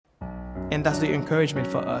And that's the encouragement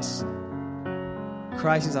for us.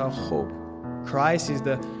 Christ is our hope. Christ is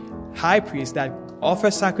the high priest that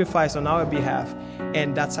offers sacrifice on our behalf.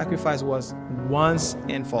 And that sacrifice was once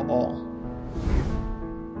and for all.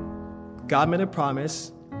 God made a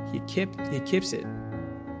promise. He keeps it.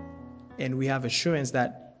 And we have assurance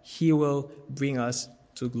that He will bring us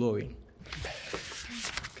to glory.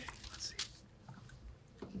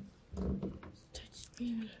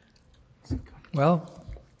 Well,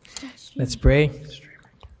 let's pray.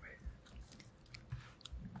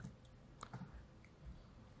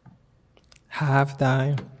 Have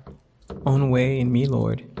thy own way in me,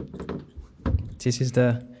 Lord. This is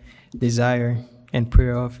the desire and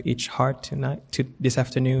prayer of each heart this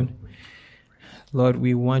afternoon. Lord,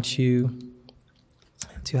 we want you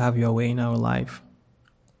to have your way in our life.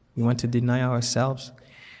 We want to deny ourselves.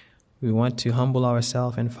 We want to humble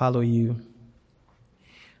ourselves and follow you.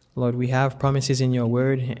 Lord, we have promises in your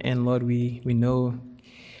word, and Lord, we know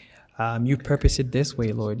you purpose it this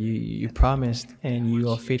way, Lord. You promised, and you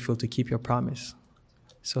are faithful to keep your promise.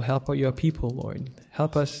 So help your people, Lord.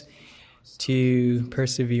 Help us to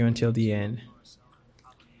persevere until the end.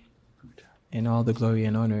 And all the glory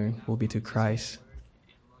and honor will be to Christ.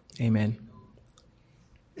 Amen.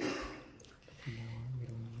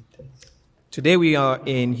 Today we are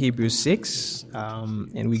in Hebrews 6,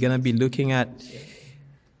 and we're going to be looking at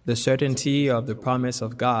the certainty of the promise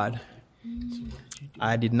of God.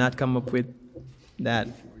 I did not come up with that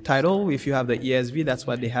title. If you have the ESV, that's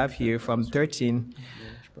what they have here, from 13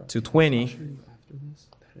 to 20.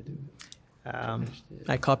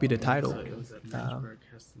 I copied the title.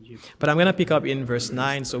 But I'm going to pick up in verse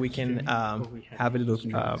 9 so we can have a little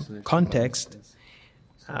context.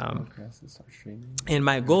 And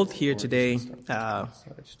my goal here today,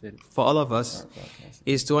 for all of us,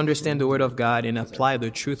 is to understand the Word of God and apply the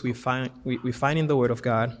truth we find in the Word of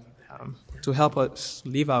God to help us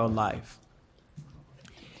live our life.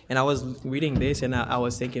 And I was reading this, and I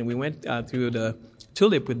was thinking, we went through the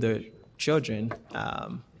tulip with the children,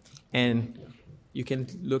 and you can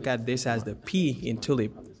look at this as the P in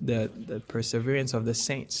tulip, the perseverance of the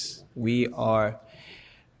saints. We are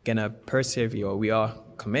going to persevere, or we are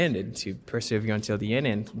commanded to persevere until the end,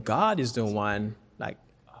 and God is the one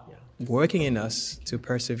working in us to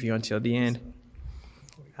persevere until the end.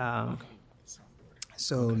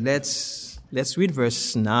 So let's read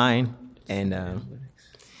verse 9, and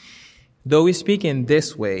though we speak in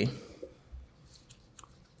this way.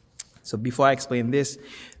 So before I explain this,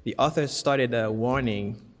 the author started a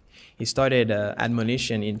warning. He started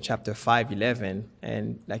admonition in chapter 5:11,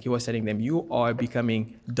 and like he was telling them, you are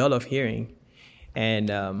becoming dull of hearing, and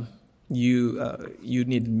you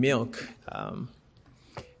need milk.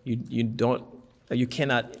 You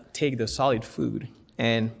cannot take the solid food.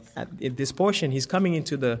 And at this portion, he's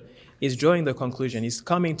drawing the conclusion. He's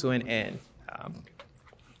coming to an end.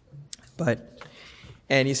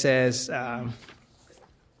 And he says,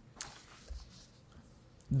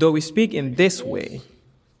 though we speak in this way,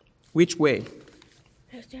 which way?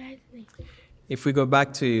 If we go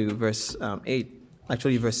back to verse 8,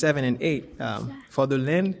 actually verse 7 and 8, for the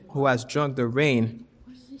land who has drunk the rain,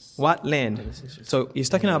 what land? So he's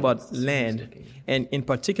talking about land, and in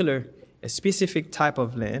particular, a specific type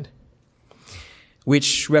of land,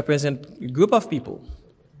 which represent a group of people.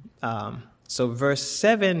 So verse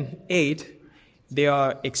 7, 8, they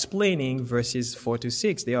are explaining verses 4 to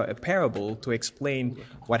 6. They are a parable to explain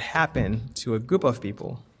what happened to a group of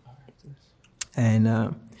people.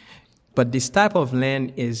 And but this type of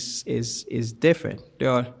land is different.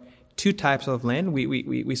 There are two types of land.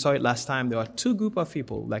 We saw it last time. There are two groups of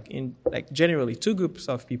people, generally two groups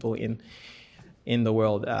of people in the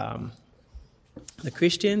world. The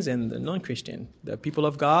Christians and the non-Christian, the people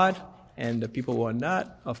of God and the people who are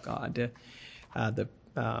not of God, the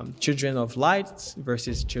children of light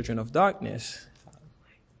versus children of darkness.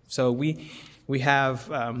 So we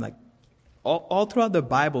have all throughout the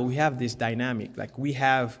Bible, we have this dynamic. Like we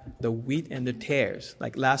have the wheat and the tares.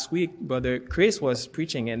 Like last week, Brother Chris was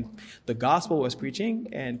preaching and the gospel was preaching,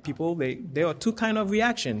 and people, there are two kinds of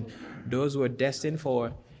reaction. Those who are destined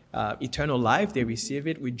for eternal life, they receive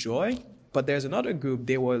it with joy. But there's another group,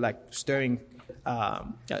 they were stirring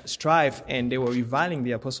strife, and they were reviling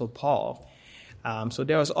the Apostle Paul. So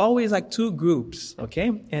there was always two groups,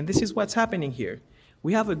 okay? And this is what's happening here.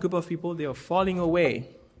 We have a group of people, they are falling away,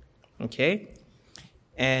 okay?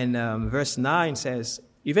 And verse 9 says,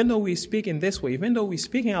 even though we speak in this way, even though we're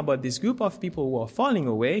speaking about this group of people who are falling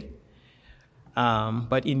away,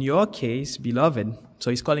 but in your case, beloved, so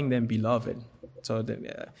he's calling them beloved. So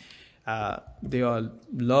they are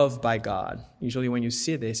loved by God. Usually when you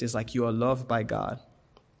see this, it's like you are loved by God.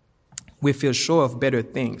 we feel sure of better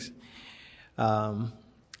things.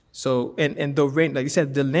 So the rain, like you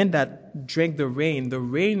said, the land that drank the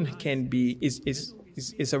rain can be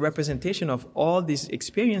is a representation of all these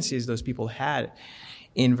experiences those people had.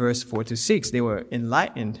 In verse 4-6, they were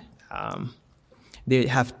enlightened. They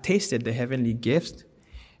have tasted the heavenly gift.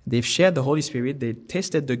 They've shared the Holy Spirit. They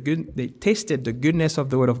tasted the goodness of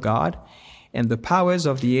the Word of God and the powers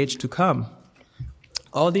of the age to come.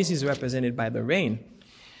 All this is represented by the rain.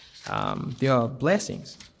 They are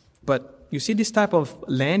blessings. But you see this type of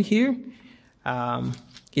land here,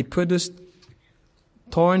 it produced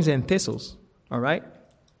thorns and thistles, all right?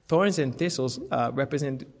 Thorns and thistles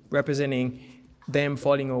representing them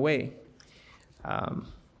falling away.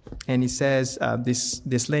 And he says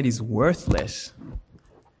this land is worthless,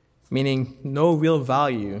 meaning no real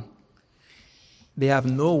value. They have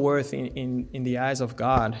no worth in the eyes of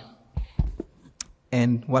God.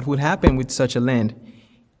 And what would happen with such a land?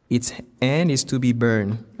 Its end is to be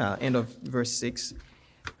burned. End of verse 8.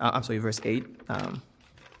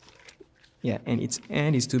 And its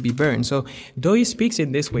end is to be burned. So though he speaks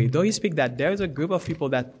in this way, though he speaks that there is a group of people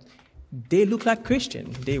that they look like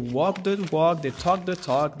Christians. They walk the walk, they talk the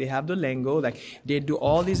talk, they have the lingo, like they do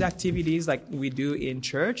all these activities like we do in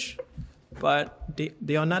church, but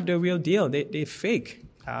they are not the real deal. They fake.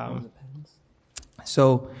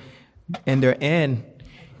 So in their end,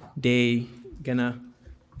 they gonna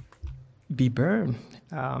be burned.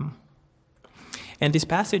 And this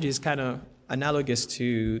passage is kind of analogous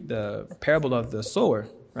to the parable of the sower,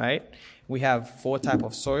 right? We have 4 types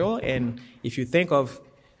of soil, and if you think of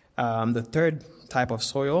the third type of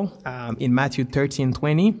soil in Matthew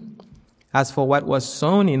 13:20, as for what was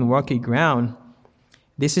sown in rocky ground,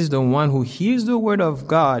 this is the one who hears the word of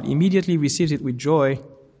God, immediately receives it with joy,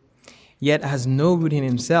 yet has no root in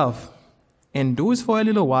himself, endures for a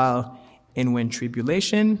little while, and when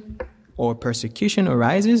tribulation or persecution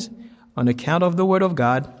arises on account of the word of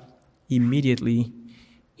God, immediately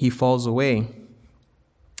he falls away.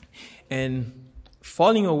 And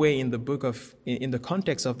falling away in the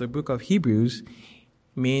context of the book of Hebrews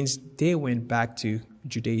means they went back to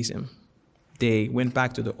Judaism. They went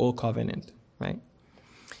back to the old covenant, right?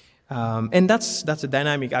 And that's a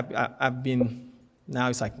dynamic. I've been now.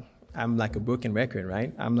 It's like I'm like a broken record,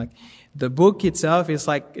 right? I'm like the book itself is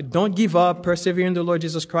like, don't give up, persevere in the Lord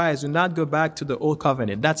Jesus Christ. Do not go back to the old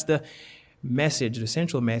covenant. That's the message, the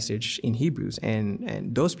central message in Hebrews.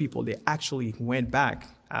 And those people, they actually went back.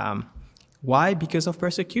 Why? Because of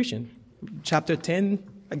persecution. Chapter 10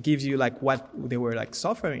 gives you like what they were like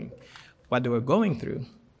suffering, what they were going through.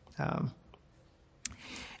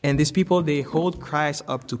 And these people, they hold Christ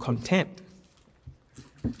up to contempt.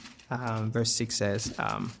 Verse 6 says,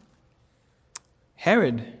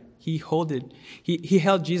 Herod, he held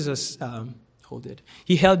Jesus to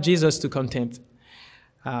contempt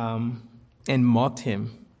and mocked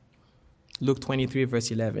him. Luke 23,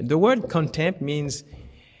 verse 11. The word contempt means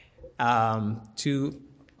to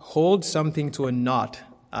hold something to a knot.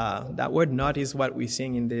 That word knot is what we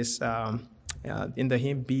sing in this, in the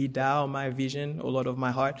hymn, Be Thou my vision, O Lord of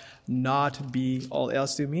my heart, not be all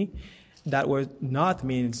else to me. That word not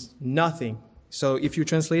means nothing. So if you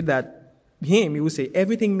translate that hymn, you would say,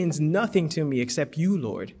 everything means nothing to me except you,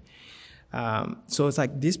 Lord. So it's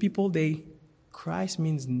like these people, Christ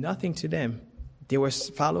means nothing to them. They were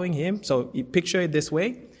following him. So you picture it this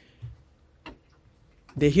way.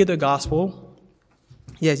 They hear the gospel.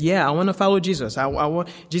 Yes, I want to follow Jesus. I want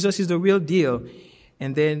Jesus is the real deal.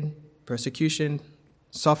 And then persecution,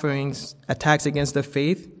 sufferings, attacks against the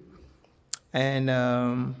faith.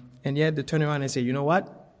 And yet they turn around and say, you know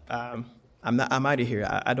what? I'm out of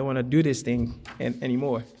here. I don't want to do this thing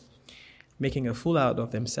anymore. Making a fool out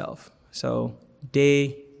of themselves. So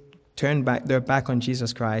they turn back their back on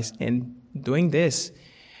Jesus Christ, and doing this,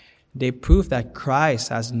 they prove that Christ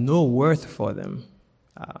has no worth for them.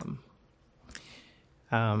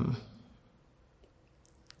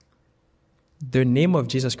 The name of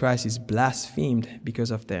Jesus Christ is blasphemed because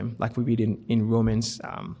of them, like we read in Romans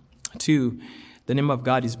 2. The name of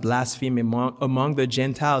God is blasphemed among the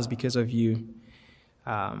Gentiles because of you.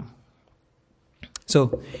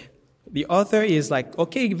 So the author is like,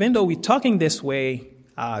 okay, even though we're talking this way,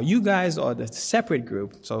 you guys are the separate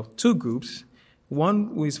group. So 2 groups,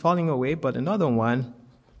 one who is falling away, but another one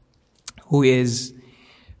who is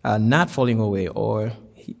not falling away. Or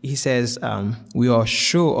he says, we are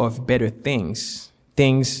sure of better things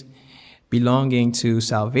belonging to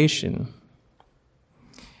salvation.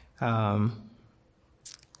 And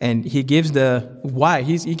he gives the why.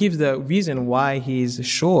 He gives the reason why he's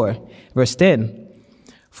sure. Verse 10,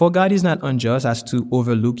 for God is not unjust as to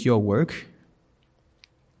overlook your work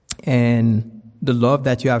and the love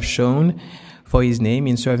that you have shown for his name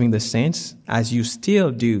in serving the saints, as you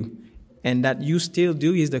still do. And that you still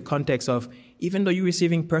do is the context of, even though you're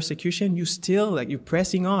receiving persecution, you still, you're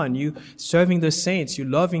pressing on, you serving the saints, you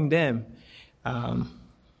loving them.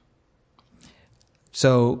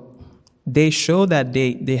 So they show that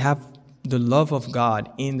they have the love of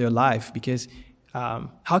God in their life, because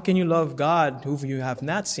how can you love God whom you have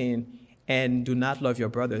not seen and do not love your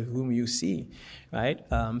brother whom you see, right?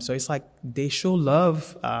 So it's like they show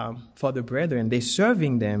love for the brethren. They're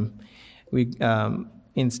serving them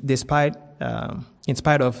in spite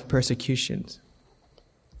of persecutions.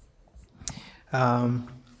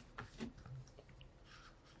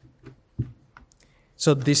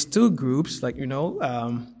 So these two groups,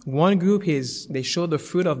 one group they show the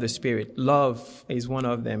fruit of the Spirit. Love is one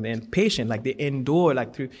of them, and patient, they endure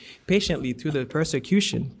patiently through the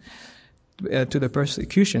persecutions. The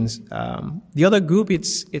other group,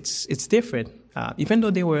 it's different. Even though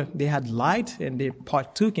they had light and they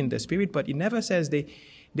partook in the Spirit, but it never says they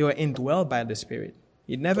were indwelled by the Spirit.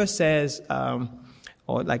 It never says the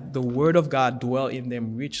Word of God dwell in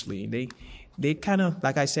them richly. They kind of,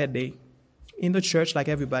 like I said, they in the church like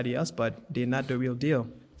everybody else, but they're not the real deal.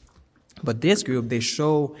 But this group, they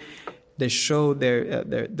show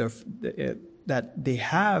that they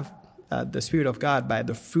have the Spirit of God by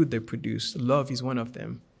the fruit they produce. Love is one of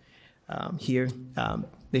them. Here,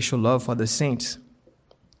 they show love for the saints.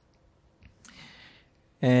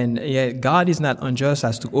 And God is not unjust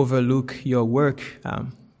as to overlook your work.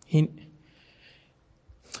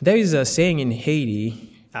 There is a saying in Haiti.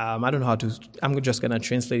 I don't know how to. I'm just gonna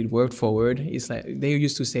translate it word for word. It's like they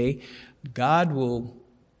used to say, "God will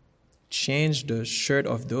change the shirt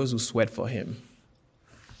of those who sweat for Him."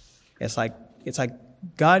 It's like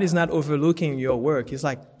God is not overlooking your work. It's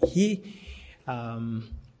like He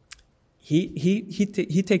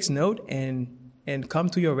takes note and come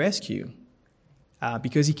to your rescue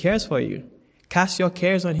because He cares for you. Cast your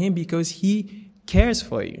cares on Him because He cares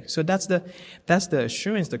for you. So that's the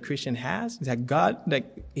assurance the Christian has, that God,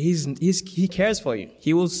 He cares for you.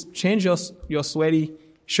 He will change your sweaty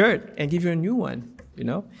shirt and give you a new one.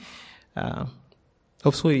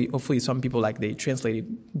 Hopefully some people they translate it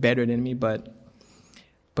better than me, but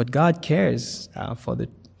God cares for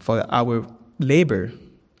our labor.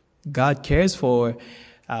 God cares for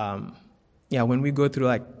when we go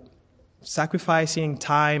through sacrificing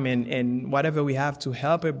time and whatever we have to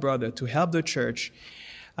help a brother, to help the church.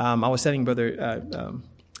 I was telling Brother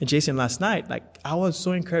Jason last night, I was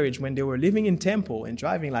so encouraged when they were living in Temple and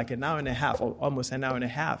driving an hour and a half, or almost an hour and a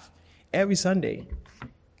half, every Sunday.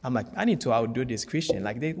 I'm I need to outdo this Christian.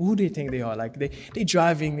 Who do they think they are? They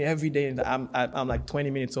driving every day, and I'm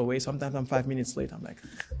 20 minutes away. Sometimes I'm 5 minutes late.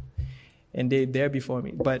 And they're there before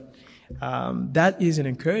me. But that is an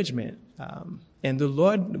encouragement. And the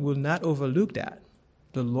Lord will not overlook that.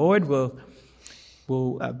 The Lord will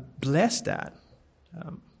bless that.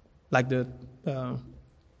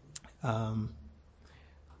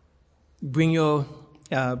 Bring your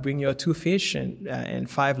 2 fish and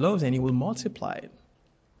 5 loaves, and He will multiply it.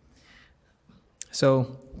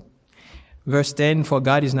 So, verse 10, for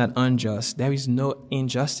God is not unjust. There is no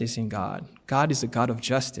injustice in God. God is a God of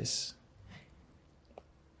justice.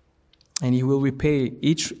 And He will repay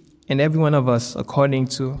each and every one of us according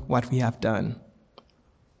to what we have done.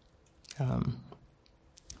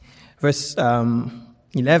 Verse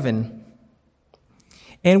 11,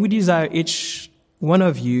 and we desire each one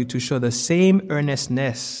of you to show the same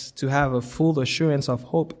earnestness, to have a full assurance of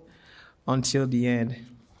hope until the end.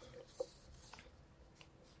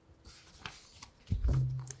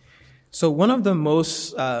 So one of the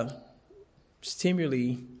most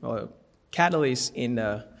stimuli or catalysts in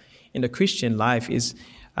the Christian life is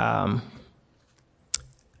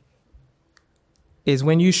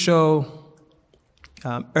when you show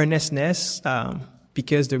earnestness,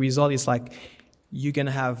 because the result is you're going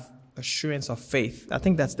to have assurance of faith. I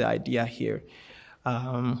think that's the idea here.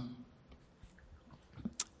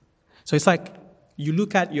 So it's you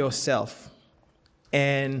look at yourself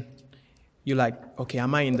and you're okay,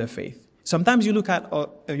 am I in the faith? Sometimes you look at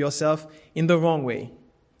yourself in the wrong way.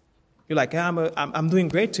 You're I'm doing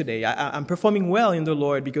great today. I'm performing well in the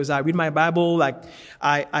Lord because I read my Bible.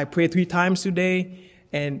 I pray 3 times today.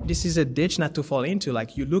 And this is a ditch not to fall into.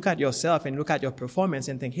 You look at yourself and look at your performance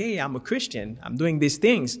and think, hey, I'm a Christian. I'm doing these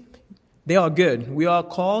things. They are good. We are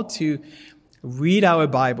called to read our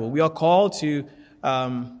Bible. We are called to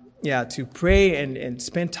pray and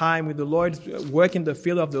spend time with the Lord, work in the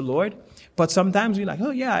field of the Lord. But sometimes we're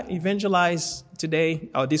evangelize today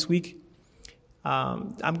or this week.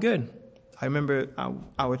 I'm good. I remember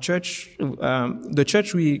our church, the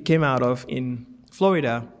church we came out of in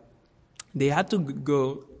Florida, they had to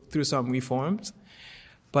go through some reforms,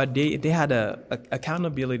 but they had a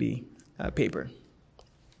accountability paper.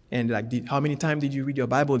 And like, how many times did you read your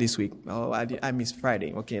Bible this week? Oh, I missed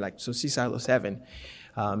Friday. Okay, like, so 6 out of 7.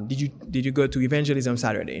 Did you go to evangelism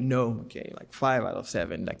Saturday? No. Okay, like 5 out of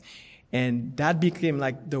 7. Like, and that became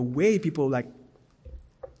like the way people like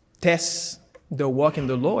test the walk in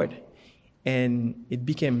the Lord. And it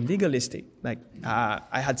became legalistic. Like,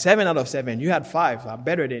 I had 7 out of 7. You had 5. I'm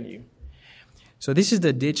better than you. So this is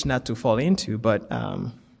the ditch not to fall into. But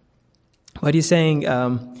what he's saying,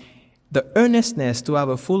 the earnestness to have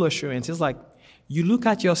a full assurance is like you look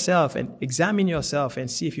at yourself and examine yourself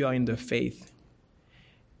and see if you are in the faith.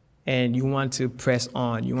 And you want to press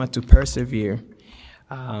on. You want to persevere.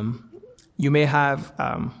 You may have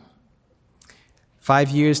 5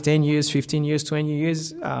 years, 10 years, 15 years, 20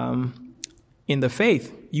 years in the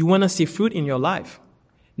faith. You want to see fruit in your life.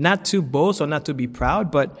 Not to boast or not to be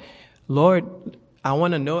proud, but Lord, I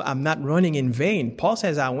want to know I'm not running in vain. Paul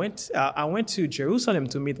says I went to Jerusalem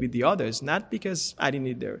to meet with the others, not because I didn't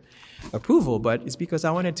need their approval, but it's because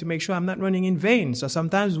I wanted to make sure I'm not running in vain. So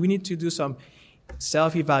sometimes we need to do some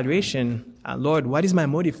self-evaluation. Lord, what is my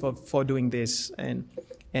motive for doing this?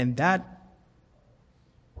 And that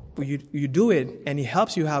you do it, and it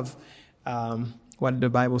helps you have what the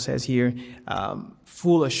Bible says here,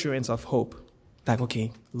 full assurance of hope. Like,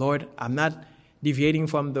 okay, Lord, I'm not deviating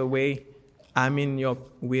from the way. I'm in your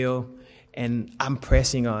will, and I'm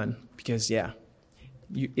pressing on because,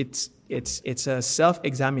 it's a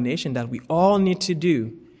self-examination that we all need to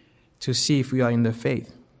do to see if we are in the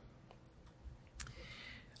faith.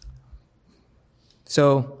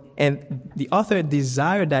 So, and the author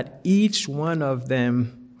desired that each one of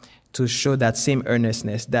them to show that same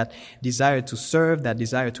earnestness, that desire to serve, that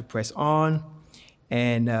desire to press on,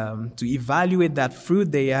 and to evaluate that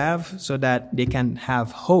fruit they have so that they can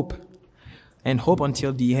have hope, and hope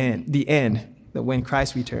until the end, when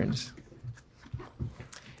Christ returns.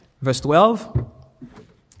 Verse 12,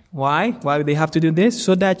 why? Why do they have to do this?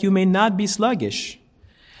 So that you may not be sluggish,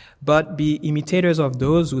 but be imitators of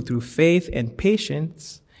those who through faith and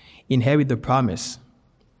patience inherit the promise.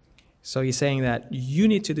 So he's saying that you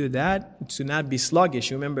need to do that, to not be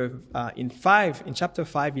sluggish. You remember in chapter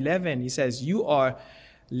 5:11, he says you are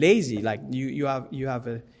lazy, like you have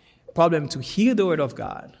a problem to hear the word of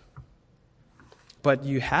God. But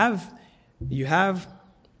you have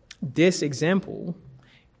this example,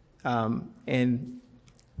 and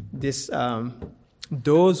this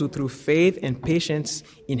those who through faith and patience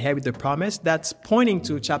inherit the promise. That's pointing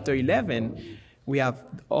to chapter 11. We have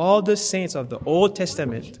all the saints of the Old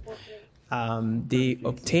Testament. They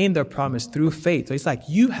obtained their promise through faith. So it's like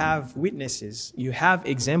you have witnesses, you have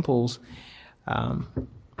examples.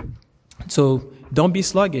 So don't be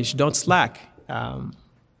sluggish, don't slack.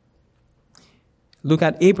 Look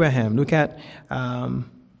at Abraham, look at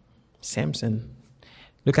Samson,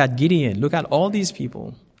 look at Gideon, look at all these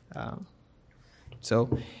people.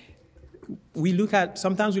 So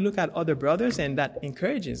sometimes we look at other brothers, and that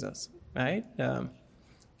encourages us, right?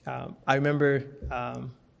 I remember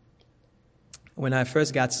when I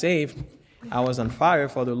first got saved, I was on fire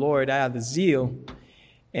for the Lord. I had the zeal,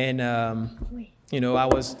 and I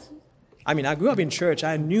grew up in church.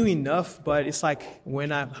 I knew enough, but it's like when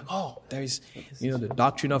there is, the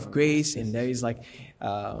doctrine of grace, and there is like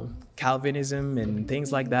Calvinism and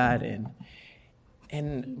things like that,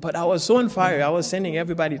 but I was so on fire. I was sending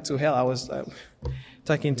everybody to hell. I was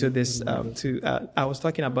talking to this I was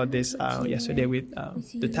talking about this yesterday with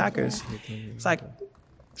the Tackers. It's like,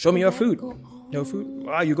 show me your fruit. No fruit?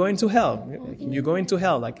 Oh, you're going to hell. You're going to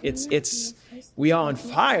hell. Like we are on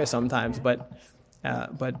fire sometimes, but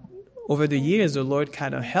over the years, the Lord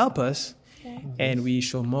kind of help us, and we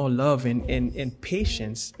show more love and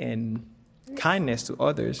patience and kindness to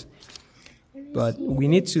others. But we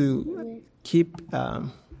need to keep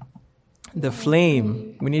the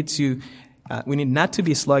flame. We need not to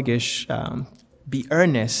be sluggish, be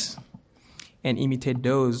earnest, and imitate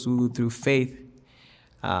those who, through faith,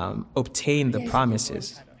 obtain the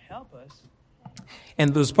promises.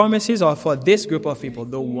 And those promises are for this group of people,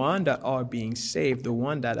 the one that are being saved, the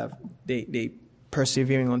one that they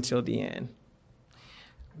persevering until the end.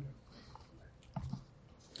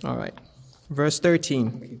 All right. Verse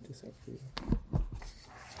 13.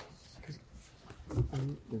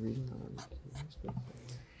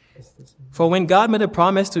 For when God made a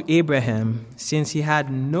promise to Abraham, since he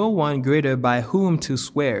had no one greater by whom to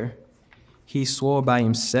swear, he swore by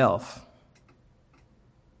himself.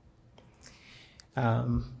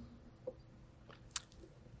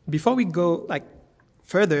 before we go like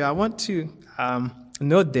further, I want to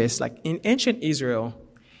note this. Like in ancient Israel,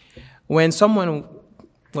 when someone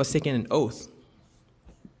was taking an oath,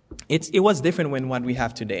 it was different than what we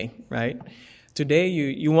have today, right? Today,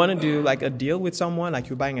 you want to do like a deal with someone, like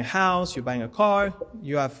you're buying a house, you're buying a car,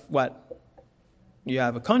 you have what? You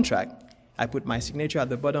have a contract. I put my signature at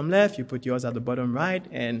the bottom left, you put yours at the bottom right,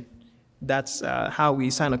 and that's how we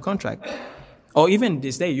sign a contract. Or even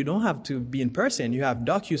this day, you don't have to be in person. You have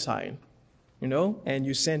DocuSign, and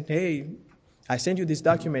you send, hey, I sent you this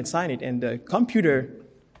document, sign it, and the computer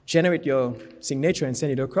generate your signature and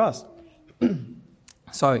send it across.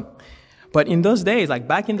 Sorry. But in those days, like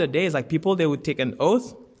back in the days, like people, they would take an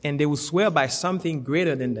oath and they would swear by something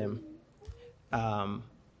greater than them. And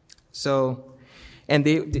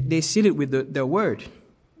they seal it with their word.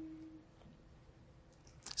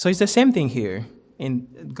 So it's the same thing here.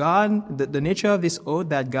 In God, the nature of this oath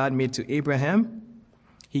that God made to Abraham,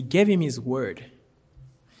 he gave him his word.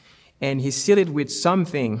 And he sealed it with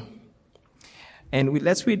something. And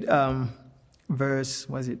let's read verse,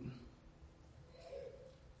 was it?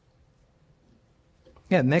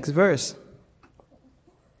 Yeah, next verse.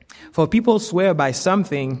 For people swear by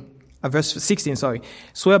something, verse 16,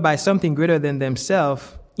 swear by something greater than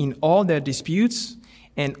themselves in all their disputes,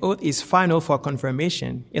 and oath is final for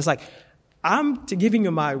confirmation. It's like, I'm giving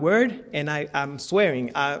you my word, and I'm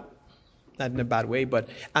swearing, not in a bad way, but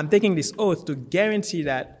I'm taking this oath to guarantee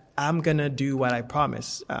that I'm going to do what I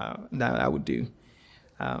promised that I would do.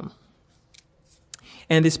 And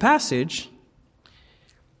this passage,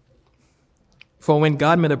 for when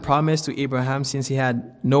God made a promise to Abraham, since he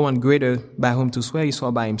had no one greater by whom to swear, he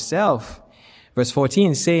swore by himself. Verse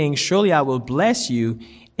 14, saying, surely I will bless you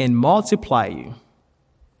and multiply you.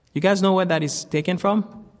 You guys know where that is taken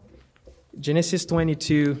from? Genesis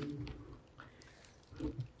 22,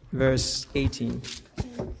 verse 18.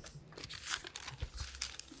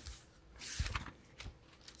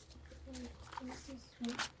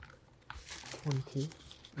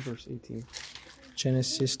 Verse 18.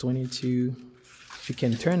 Genesis 22. If you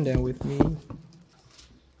can turn there with me.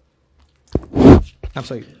 I'm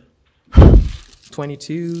sorry.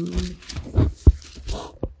 22.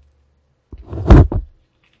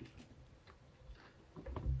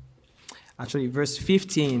 Actually, verse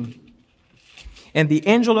 15. And the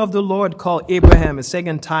angel of the Lord called Abraham a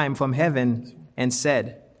second time from heaven and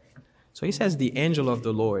said. So he says the angel of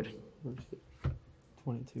the Lord.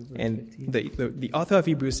 22, verse and 15. the author of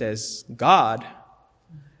Hebrews says God.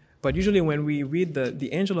 But usually when we read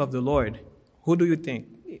the angel of the Lord, who do you think?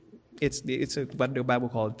 It's what the Bible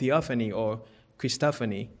calls theophany or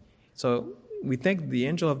Christophany. So we think the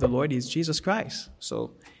angel of the Lord is Jesus Christ.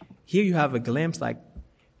 So here you have a glimpse, like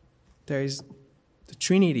there is the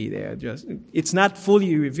Trinity there. It's not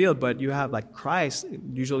fully revealed, but you have like Christ.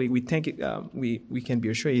 Usually we think we can be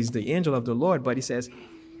assured he's the angel of the Lord, but he says,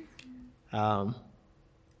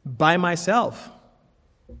 by myself.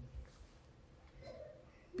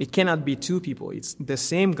 It cannot be two people. It's the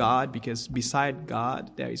same God, because beside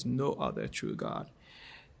God, there is no other true God.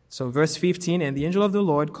 So verse 15, and the angel of the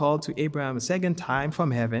Lord called to Abraham a second time from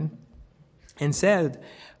heaven and said,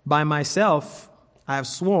 by myself I have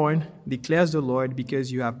sworn, declares the Lord,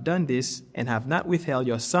 because you have done this and have not withheld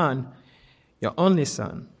your son, your only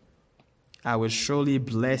son. I will surely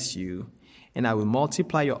bless you, and I will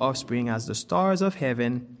multiply your offspring as the stars of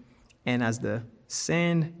heaven and as the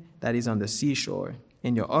sand that is on the seashore.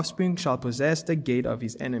 And your offspring shall possess the gate of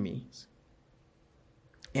his enemies.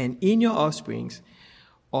 And in your offsprings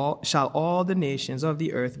shall all the nations of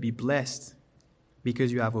the earth be blessed,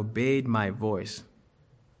 because you have obeyed my voice.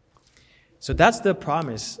 So that's the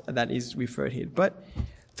promise that is referred here. But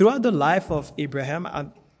throughout the life of Abraham,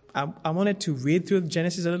 I wanted to read through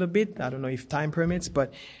Genesis a little bit. I don't know if time permits,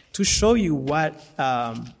 but to show you what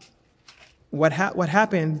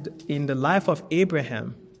happened in the life of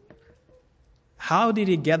Abraham. How did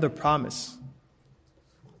he get the promise?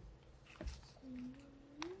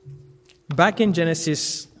 Back in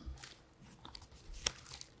Genesis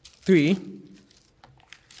 3,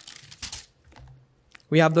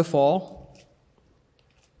 we have the fall.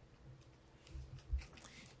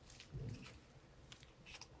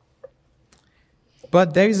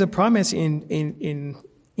 But there is a promise in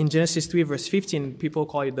Genesis 3, verse 15. People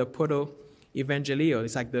call it the proto-evangelio.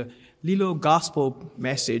 It's like the little gospel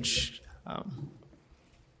message.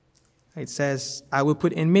 It says, I will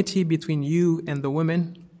put enmity between you and the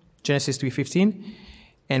woman, Genesis 3:15,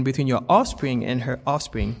 and between your offspring and her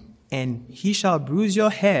offspring, and he shall bruise your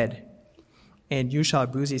head, and you shall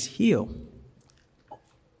bruise his heel.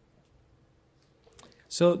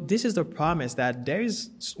 So this is the promise that there is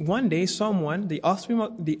one day someone, the offspring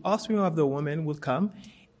of the woman, will come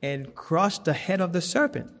and crush the head of the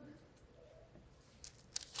serpent.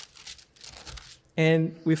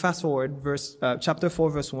 And we fast forward, chapter 4,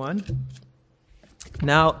 verse 1.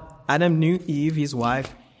 Now Adam knew Eve, his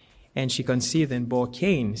wife, and she conceived and bore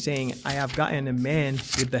Cain, saying, I have gotten a man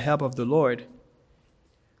with the help of the Lord.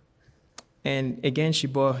 And again she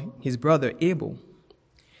bore his brother Abel.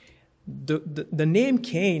 The name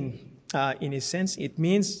Cain, in a sense, it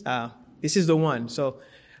means this is the one. So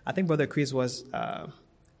I think Brother Chris was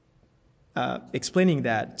explaining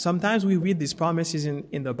that. Sometimes we read these promises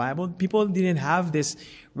in the Bible. People didn't have this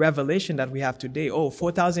revelation that we have today.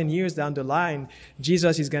 4,000 years down the line,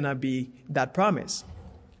 Jesus is going to be that promise.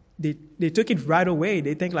 They took it right away.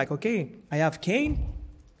 They think like, okay, I have Cain.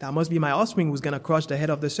 That must be my offspring who's going to crush the head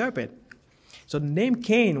of the serpent. So the name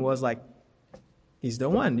Cain was like, he's the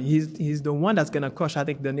one. He's the one that's going to crush. I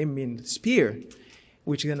think the name means spear,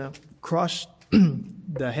 which is going to crush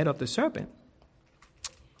the head of the serpent.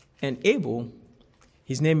 And Abel,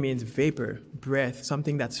 his name means vapor, breath,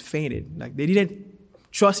 something that's fainted. Like they didn't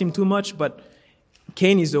trust him too much, but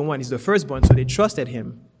Cain is the one. He's the firstborn, so they trusted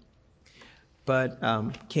him. But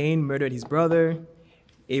Cain murdered his brother.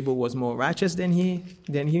 Abel was more righteous than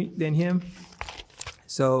him.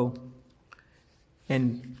 So,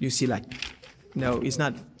 and you see, like, no, it's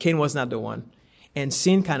not. Cain was not the one. And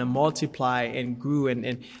sin kind of multiplied and grew,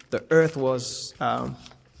 and the earth was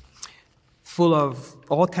full of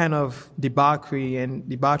all kind of debauchery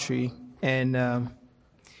and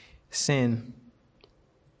sin.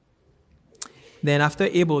 Then after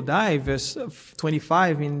Abel died, verse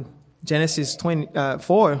 25 in Genesis 4,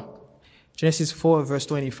 verse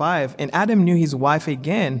 25, and Adam knew his wife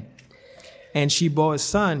again, and she bore a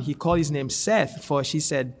son. He called his name Seth, for she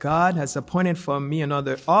said, God has appointed for me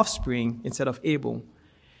another offspring instead of Abel.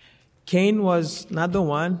 Cain was not the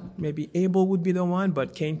one. Maybe Abel would be the one,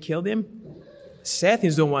 but Cain killed him. Seth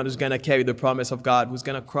is the one who's going to carry the promise of God, who's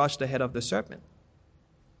going to crush the head of the serpent.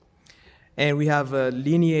 And we have a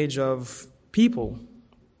lineage of people.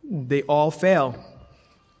 They all fail.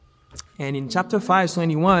 And in chapter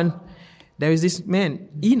 5:21, there is this man,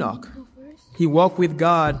 Enoch. He walked with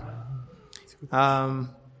God.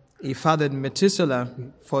 He fathered Methuselah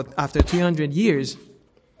after 300 years.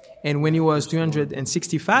 And when he was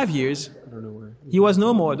 365 years, he was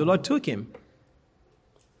no more. The Lord took him.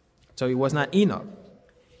 So he was not Enoch.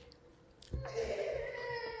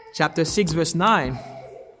 Chapter 6, verse 9.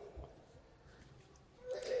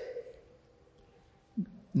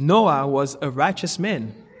 Noah was a righteous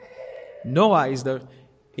man. Noah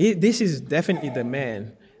this is definitely the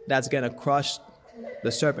man that's going to crush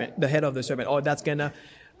the serpent, the head of the serpent, or that's going to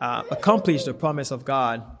accomplish the promise of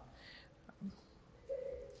God.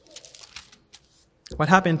 What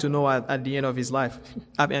happened to Noah at the end of his life?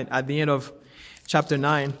 At the end of chapter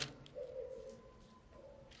 9.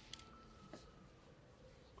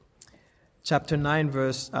 Chapter 9,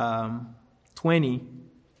 verse 20.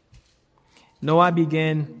 Noah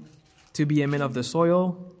began to be a man of the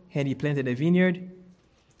soil, and he planted a vineyard.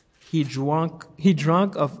 He drank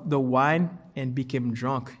of the wine and became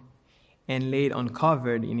drunk, and laid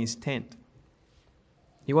uncovered in his tent.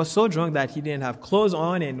 He was so drunk that he didn't have clothes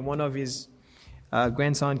on, and one of his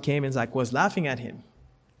grandson came and was laughing at him.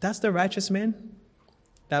 That's the righteous man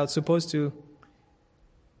that was supposed to,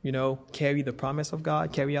 carry out the promise of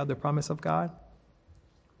God.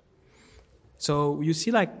 So you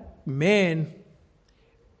see, man,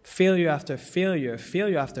 failure after failure,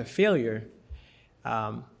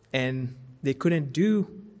 and they couldn't do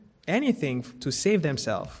anything to save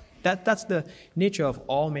themselves. That's the nature of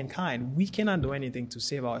all mankind. We cannot do anything to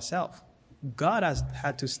save ourselves. God has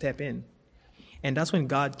had to step in. And that's when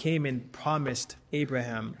God came and promised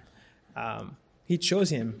Abraham. He chose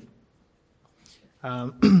him.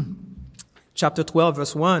 Chapter 12,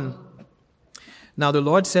 verse 1. Now the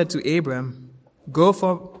Lord said to Abram, Go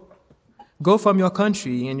from your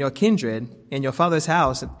country and your kindred and your father's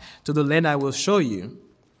house to the land I will show you.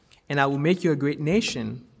 And I will make you a great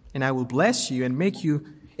nation, and I will bless you and make your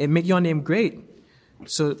name great,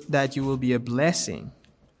 so that you will be a blessing.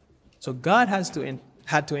 So God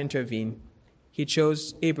had to intervene. He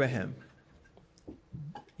chose Abraham.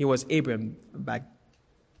 He was Abram back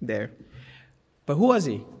there. But who was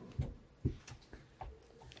he?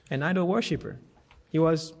 An idol worshiper. He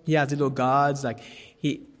had little gods.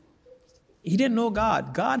 He didn't know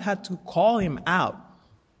God. God had to call him out.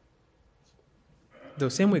 The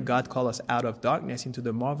same way God called us out of darkness into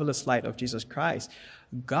the marvelous light of Jesus Christ.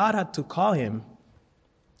 God had to call him.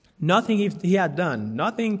 Nothing he had done,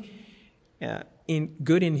 nothing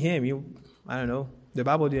good in him. The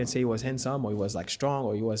Bible didn't say he was handsome or he was like strong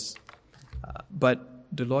or he was, but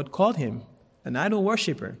the Lord called him an idol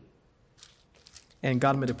worshiper. And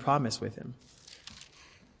God made a promise with him.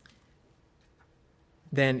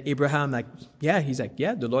 Then Abraham, he's like,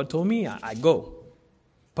 the Lord told me, I go.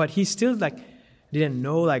 But he still didn't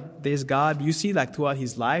know there's God. You see throughout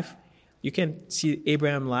his life, you can see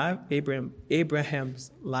Abraham's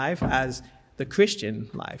life as the Christian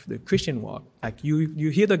life, the Christian walk.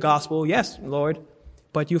 You hear the gospel, yes, Lord,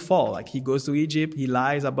 but you fall. He goes to Egypt, he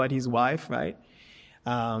lies about his wife, right?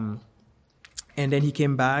 And then he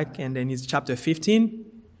came back, and then in chapter 15,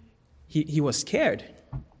 he was scared.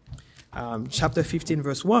 Chapter 15,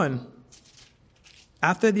 verse 1.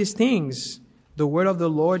 After these things, the word of the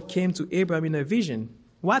Lord came to Abraham in a vision.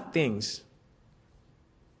 What things?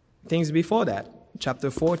 Things before that.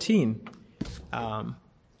 Chapter 14.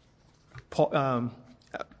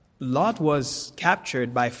 Lot was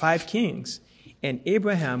captured by 5 kings, and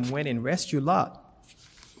Abraham went and rescued Lot.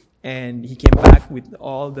 And he came back with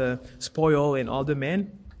all the spoil and all the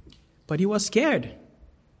men, but he was scared.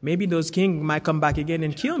 Maybe those kings might come back again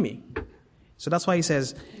and kill me. So that's why he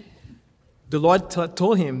says, the Lord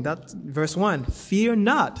told him, that verse 1, fear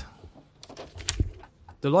not.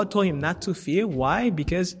 The Lord told him not to fear. Why?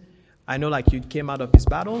 Because I know you came out of this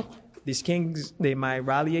battle. These kings, they might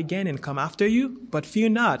rally again and come after you, but fear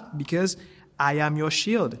not, because I am your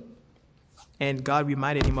shield. And God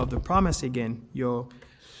reminded him of the promise again. Your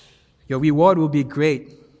reward will be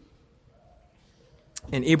great.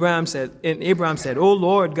 And Abraham said, "Oh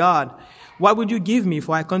Lord God, what would you give me if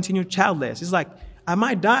I continue childless?" It's I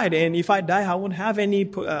might die, and if I die, I won't have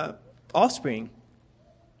any offspring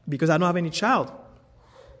because I don't have any child.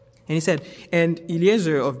 And he said, and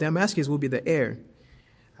Eliezer of Damascus will be the heir.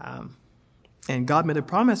 And God made a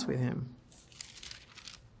promise with him.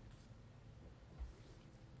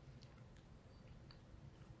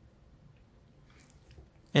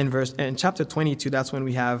 In chapter 22, that's when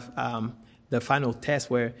we have the final test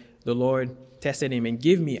where the Lord tested him and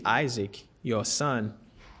give me Isaac, your son.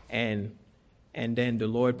 And then the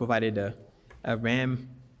Lord provided a ram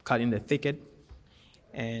caught in the thicket.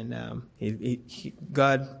 And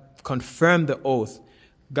God confirmed the oath.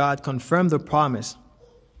 God confirmed the promise.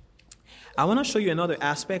 I want to show you another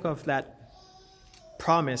aspect of that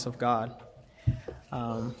promise of God.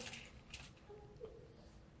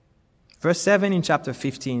 Verse 7 in chapter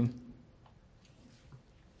 15.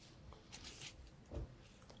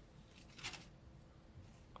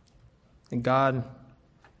 And God,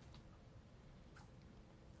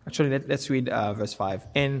 actually, let's read verse 5.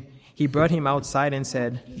 And he brought him outside and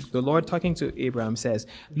said, the Lord talking to Abraham says,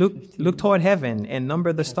 look toward heaven and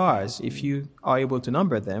number the stars, if you are able to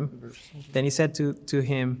number them. Then he said to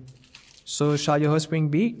him, so shall your offspring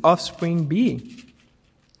be.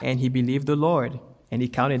 And he believed the Lord, and he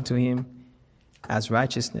counted to him as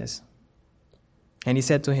righteousness. And he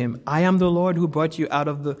said to him, I am the Lord who brought you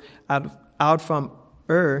out from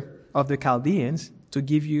Ur of the Chaldeans to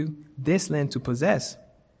give you this land to possess.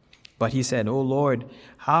 But he said, oh Lord,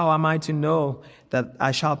 how am I to know that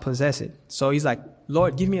I shall possess it? So he's like,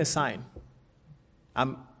 Lord, give me a sign.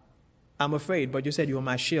 I'm afraid, but you said you are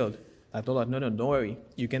my shield. I told Lord, no, don't worry.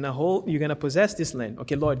 You're gonna possess this land.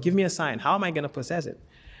 Okay, Lord, give me a sign. How am I gonna possess it?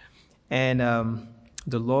 And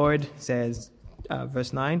the Lord says,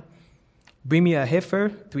 verse 9, bring me a heifer,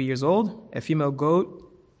 3 years old, a female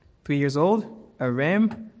goat, 3 years old, a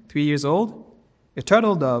ram, 3 years old, a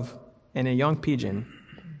turtle dove, and a young pigeon.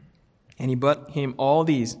 And he brought him all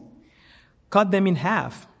these, cut them in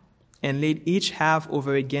half, and laid each half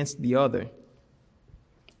over against the other.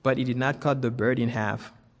 But he did not cut the bird in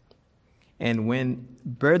half. And when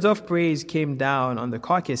birds of prey came down on the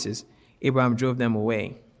carcasses, Abraham drove them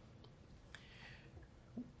away.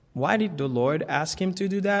 Why did the Lord ask him to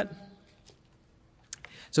do that?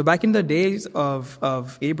 So back in the days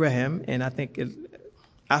of Abraham, and I think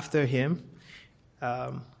after him,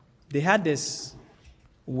 they had this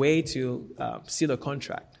way to seal a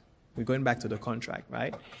contract. We're going back to the contract,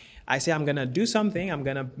 right? I say, I'm going to do something. I'm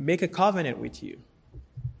going to make a covenant with you.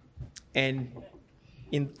 And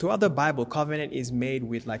throughout the Bible, covenant is made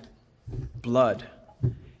with blood.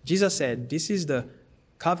 Jesus said, this is the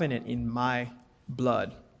covenant in my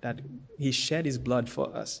blood, that he shed his blood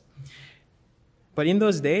for us. But in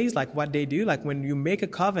those days, what they do, when you make a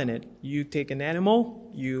covenant, you take an animal,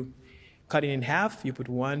 you cut it in half, you put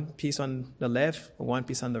one piece on the left, one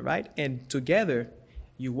piece on the right, and together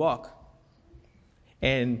you walk.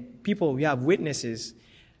 And we have witnesses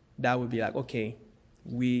that would be okay,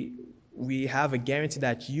 we have a guarantee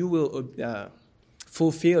that you will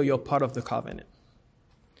fulfill your part of the covenant.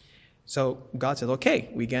 So God says, okay,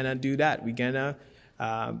 we're going to do that. We're going to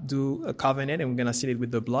do a covenant, and we're going to seal it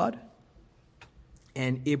with the blood.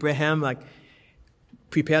 And Abraham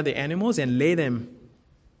prepared the animals and lay them.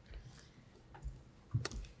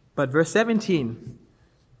 But verse 17,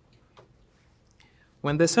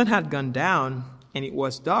 when the sun had gone down and it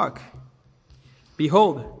was dark,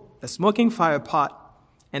 behold, a smoking fire pot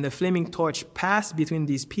and a flaming torch passed between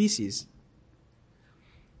these pieces.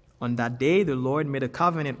 On that day, the Lord made a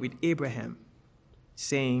covenant with Abraham,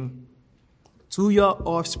 saying, to your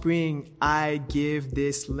offspring I give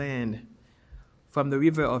this land, from the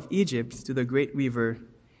river of Egypt to the great river,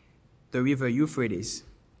 the river Euphrates.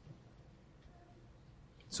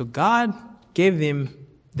 So God gave him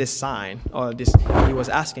this sign, or this he was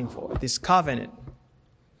asking for, this covenant.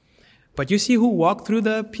 But you see who walked through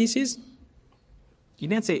the pieces? He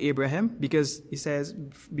didn't say Abraham, because he says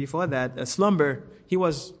before that, a slumber, he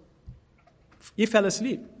fell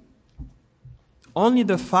asleep. Only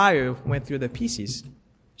the fire went through the pieces,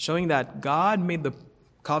 showing that God made the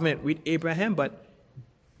covenant with Abraham, but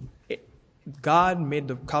God made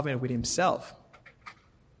the covenant with himself.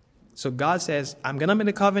 So God says, I'm going to make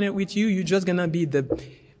a covenant with you. You're just going to be the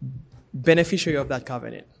beneficiary of that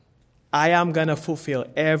covenant. I am going to fulfill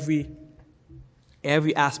every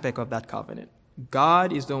aspect of that covenant.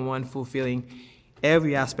 God is the one fulfilling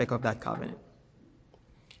every aspect of that covenant.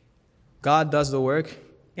 God does the work,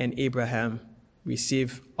 and Abraham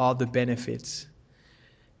receive all the benefits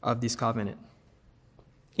of this covenant.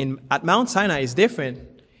 At Mount Sinai is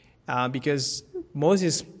different because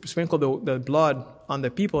Moses sprinkled the blood on the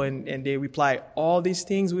people, and they reply, all these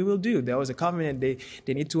things we will do. There was a covenant. They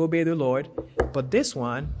need to obey the Lord. But this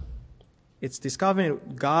one, it's this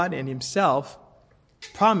covenant God and himself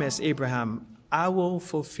promised Abraham, I will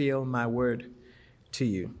fulfill my word to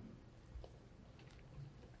you.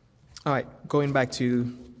 All right, going back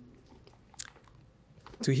to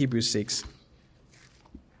Hebrews 6.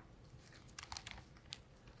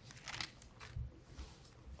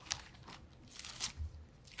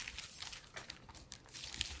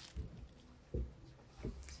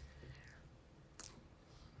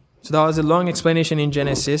 So that was a long explanation in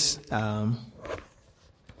Genesis. I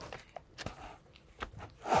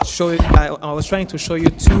was trying to show you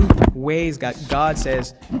two ways that God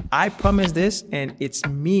says, I promise this, and it's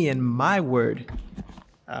me and my word.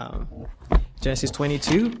 Genesis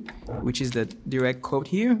 22, which is the direct quote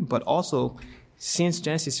here, but also since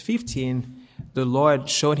Genesis 15, the Lord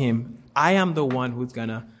showed him, I am the one who's going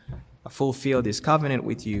to fulfill this covenant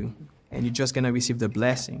with you, and you're just going to receive the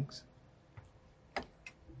blessings.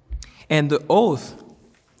 And the oath,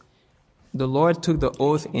 the Lord took the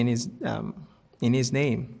oath in his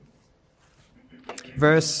name.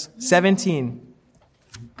 Verse 17.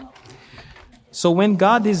 So when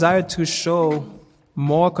God desired to show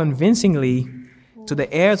more convincingly to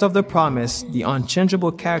the heirs of the promise the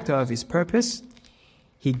unchangeable character of his purpose,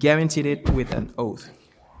 he guaranteed it with an oath.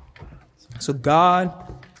 So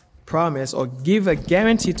God promised or give a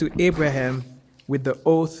guarantee to Abraham with the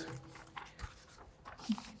oath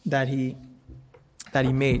that he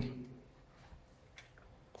made.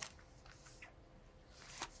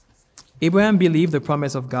 Abraham believed the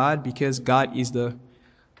promise of God because God is the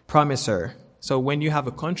promiser. So when you have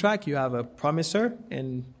a contract, you have a promiser,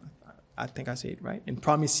 and I think I say it right, and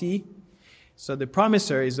promisee. So the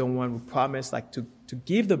promiser is the one who promised to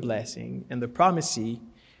give the blessing, and the promisee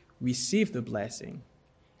received the blessing.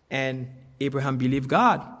 And Abraham believed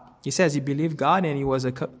God. He says he believed God, and he was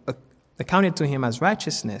accounted to him as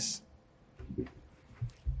righteousness.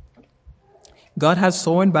 God has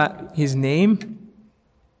sworn by his name.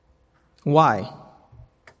 Why?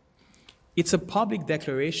 It's a public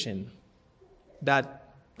declaration that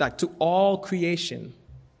to all creation,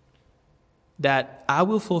 that I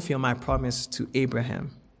will fulfill my promise to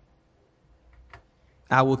Abraham.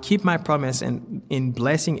 I will keep my promise in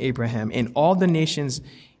blessing Abraham, and all the nations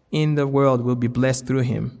in the world will be blessed through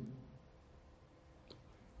him.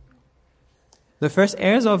 The first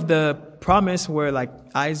heirs of the promise were like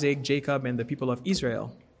Isaac, Jacob, and the people of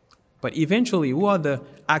Israel. But eventually, who are the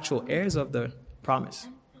actual heirs of the promise?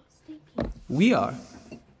 We are.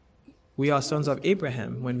 We are sons of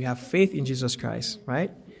Abraham when we have faith in Jesus Christ,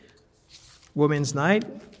 right? Romans 9,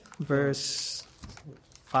 verse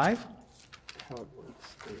 5. How it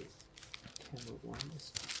works is camera 1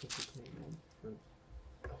 is specifically meant for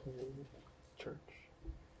the whole church.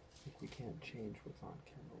 We can't change what's on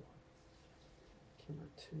camera 1. Camera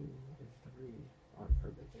 2 and 3 are for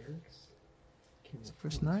the heirs. Camera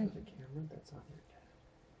Verse 4 9. is for the camera that's on your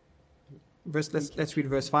dad. Let's read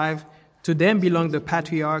verse 5. To them belong the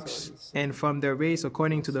patriarchs, and from their race,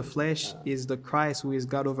 according to the flesh, is the Christ who is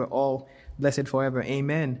God over all, blessed forever.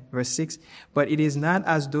 Amen. Verse 6. But it is not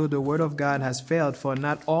as though the word of God has failed, for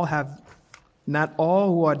not all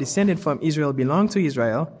who are descended from Israel belong to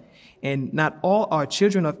Israel, and not all are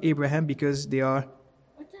children of Abraham because they are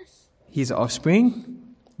his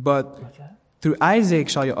offspring, but through Isaac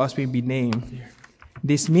shall your offspring be named.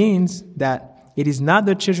 This means that it is not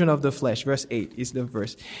the children of the flesh. Verse 8 is the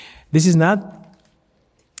verse. This is not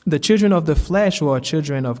the children of the flesh who are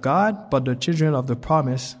children of God, but the children of the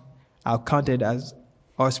promise are counted as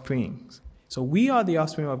offspring. So we are the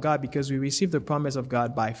offspring of God because we receive the promise of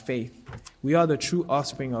God by faith. We are the true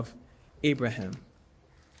offspring of Abraham.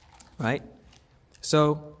 Right?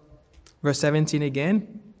 So, verse 17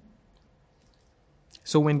 again.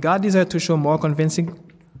 So when God desired to show more convincingly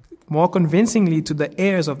to the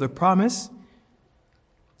heirs of the promise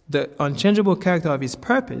the unchangeable character of his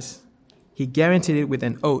purpose, he guaranteed it with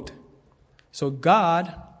an oath. So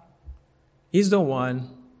God is the one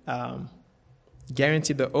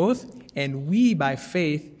guaranteed the oath, and we, by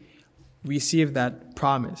faith, receive that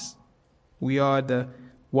promise. We are the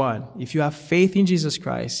one. If you have faith in Jesus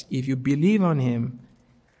Christ, if you believe on him,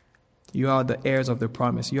 you are the heirs of the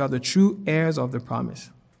promise. You are the true heirs of the promise.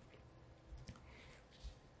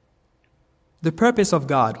 The purpose of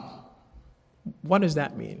God. What does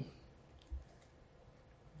that mean?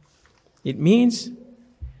 It means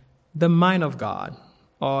the mind of God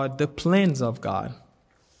or the plans of God.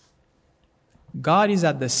 God is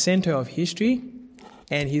at the center of history,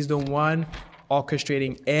 and he's the one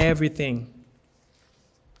orchestrating everything.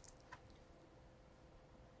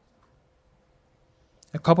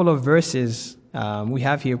 A couple of verses we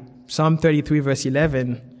have here. Psalm 33, verse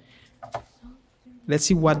 11. Let's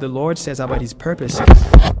see what the Lord says about his purposes.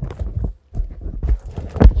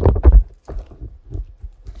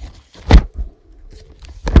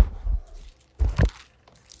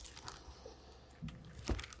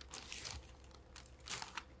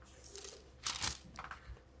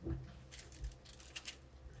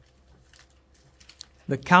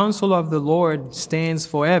 The counsel of the Lord stands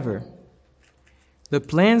forever, the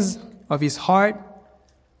plans of his heart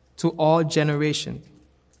to all generations.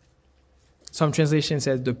 Some translation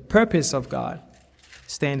says the purpose of God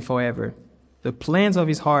stand forever, the plans of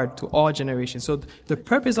his heart to all generations. So the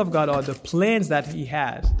purpose of God are the plans that he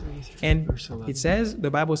has. And it says,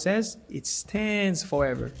 the Bible says, it stands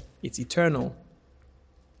forever. It's eternal.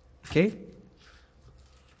 Okay?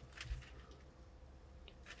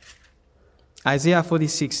 Isaiah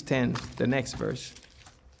 46:10, the next verse.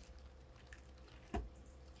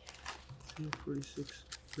 Isaiah 46,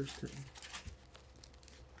 verse 10.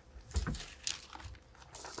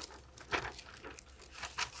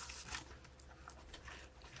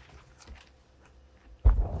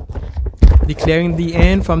 Declaring the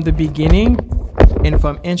end from the beginning and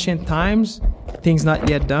from ancient times, things not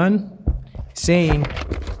yet done, saying,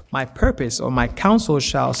 my purpose or my counsel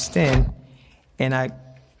shall stand, and I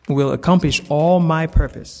will accomplish all my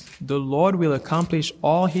purpose. The Lord will accomplish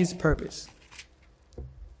all his purpose.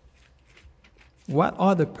 What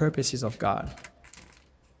are the purposes of God?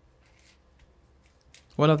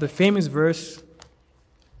 One of the famous verses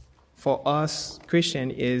for us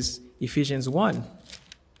Christian is Ephesians 1.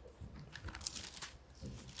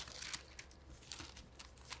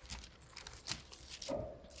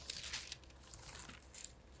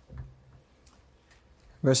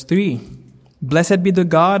 Verse 3, blessed be the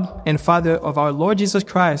God and Father of our Lord Jesus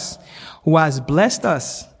Christ, who has blessed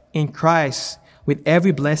us in Christ with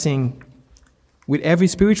every blessing, with every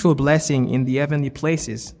spiritual blessing in the heavenly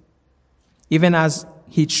places, even as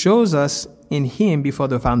he chose us in him before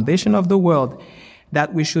the foundation of the world,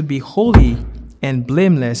 that we should be holy and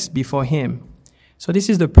blameless before him. So this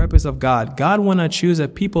is the purpose of God. God wants to choose a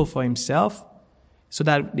people for himself so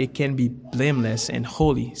that they can be blameless and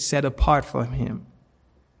holy, set apart from him.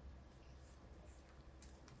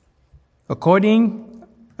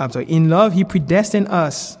 In love, he predestined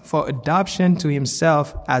us for adoption to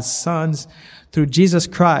himself as sons through Jesus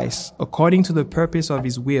Christ, according to the purpose of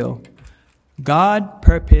his will. God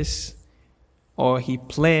purpose, or he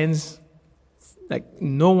plans, like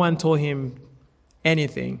no one told him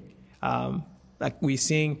anything. Like we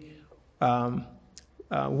sing, who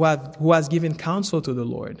has given counsel to the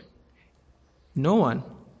Lord? No one.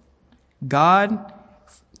 God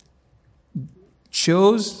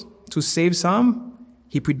chose to save some.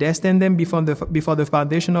 He predestined them before the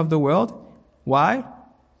foundation of the world. Why?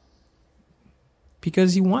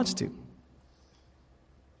 Because he wants to.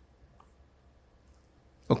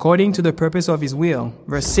 according to the purpose of his will.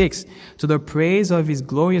 Verse 6, to the praise of his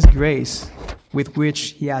glorious grace, with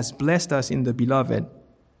which he has blessed us in the beloved.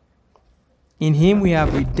 In him we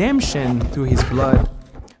have redemption through his blood,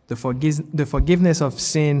 the forgiveness of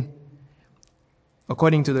sin,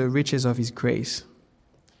 according to the riches of his grace.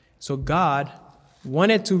 So God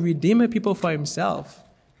wanted to redeem a people for himself,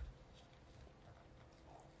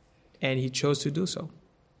 and he chose to do so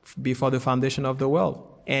before the foundation of the world.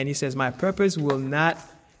 And he says, my purpose will not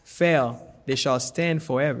fail. They shall stand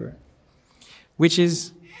forever. Which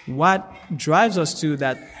is what drives us to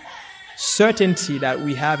that certainty that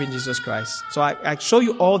we have in Jesus Christ. So I show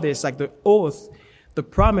you all this, like the oath, the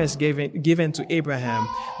promise given to Abraham,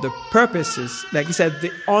 the purposes, like he said,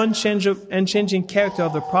 the unchanging character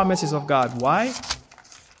of the promises of God. Why?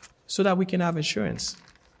 So that we can have assurance.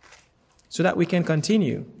 So that we can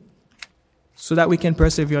continue. So that we can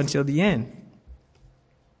persevere until the end.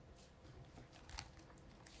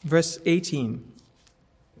 Verse 18.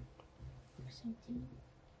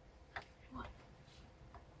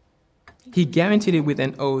 He guaranteed it with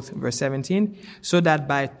an oath, verse 17, so that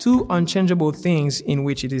by two unchangeable things in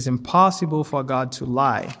which it is impossible for God to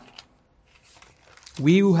lie,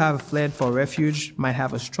 we who have fled for refuge might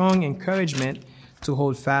have a strong encouragement to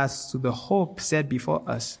hold fast to the hope set before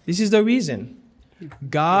us. This is the reason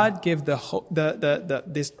God gave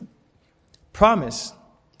this promise,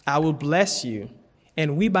 I will bless you.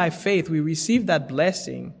 And we, by faith, we receive that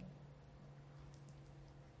blessing.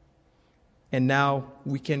 And now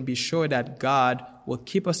we can be sure that God will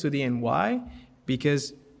keep us to the end. Why?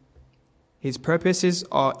 Because his purposes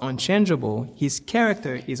are unchangeable. His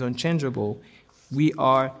character is unchangeable. We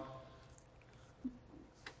are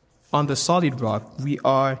on the solid rock. We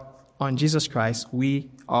are on Jesus Christ. We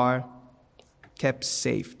are kept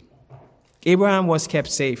safe. Abraham was kept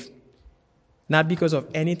safe, not because of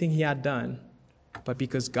anything he had done, but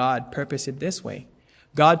because God purposed it this way.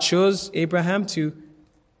 God chose Abraham to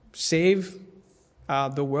save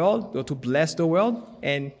the world, or to bless the world,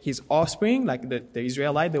 and his offspring, like the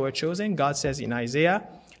Israelite, they were chosen. God says in Isaiah,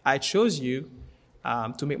 I chose you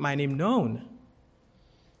to make my name known.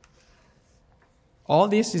 All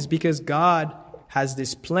this is because God has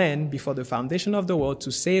this plan before the foundation of the world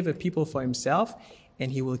to save a people for himself,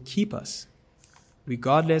 and he will keep us,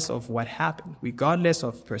 regardless of what happened, regardless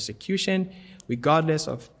of persecution, regardless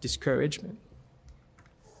of discouragement.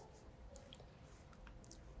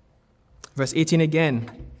 Verse 18 again.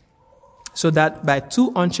 So that by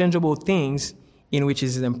two unchangeable things in which it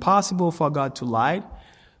is impossible for God to lie,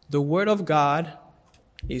 the word of God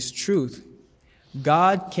is truth.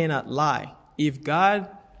 God cannot lie. If God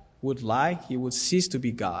would lie, he would cease to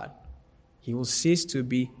be God. He will cease to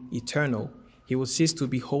be eternal. He will cease to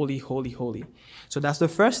be holy, holy, holy. So that's the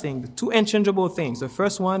first thing, the two unchangeable things. The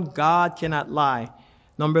first one, God cannot lie.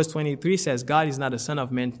 Numbers 23 says, God is not a son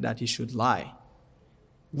of man that he should lie.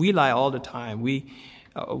 We lie all the time.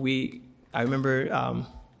 I remember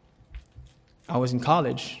I was in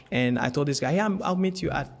college, and I told this guy, hey, I'll meet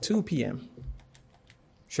you at 2 p.m.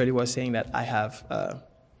 Shirley was saying that I have a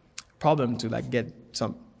problem to get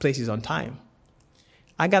some places on time.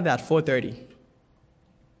 I got there at 4:30.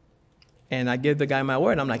 And I gave the guy my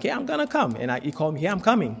word. I'm like, yeah, I'm going to come. And he called me, yeah, I'm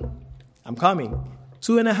coming.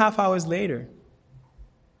 2.5 hours later,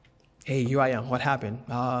 hey, here I am. What happened?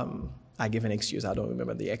 I give an excuse. I don't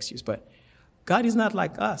remember the excuse. But God is not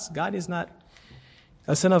like us. God is not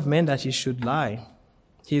a son of man that he should lie.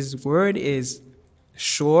 His word is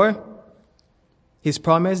sure. His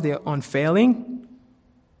promise, they're unfailing.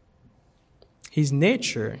 His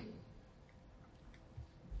nature.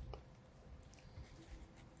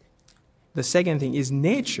 The second thing is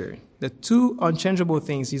nature. The two unchangeable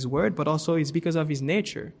things, his word, but also it's because of his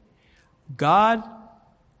nature. God,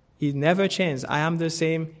 he never changed. I am the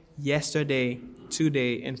same yesterday,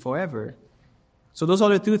 today, and forever. So those are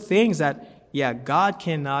the two things that, God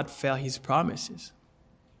cannot fail his promises.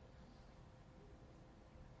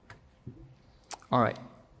 All right.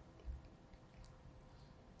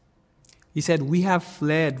 He said, we have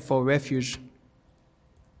fled for refuge.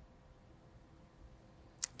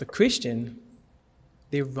 The Christian,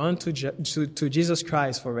 they run to Jesus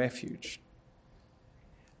Christ for refuge.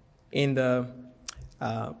 In the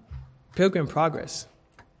Pilgrim Progress,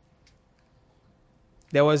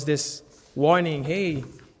 there was this warning, hey,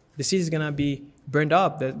 the city is going to be burned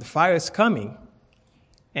up, the fire is coming.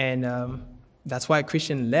 And that's why a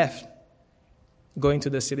Christian left, going to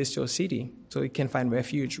the celestial city, so he can find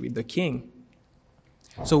refuge with the King.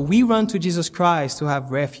 So we run to Jesus Christ to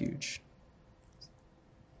have refuge.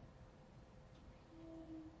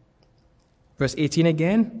 Verse 18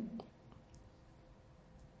 again.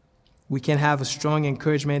 we can have a strong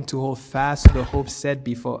encouragement to hold fast to the hope set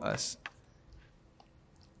before us.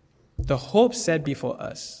 The hope set before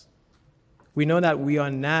us. We know that we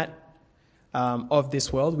are not of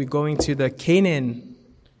this world. We're going to the Canaan,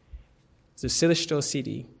 the celestial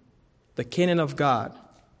city, the Canaan of God.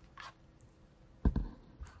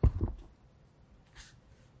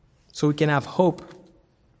 So we can have hope.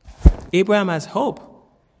 Abraham has hope.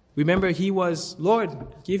 Remember, he was, Lord,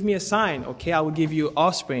 give me a sign. Okay, I will give you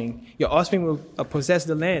offspring. Your offspring will possess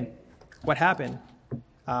the land. What happened?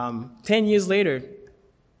 10 years later,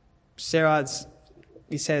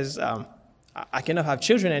 he says, I cannot have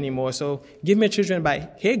children anymore, so give me children by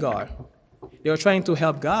Hagar. They were trying to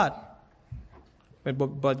help God.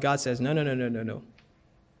 But God says, no.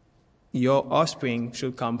 Your offspring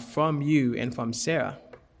should come from you and from Sarah.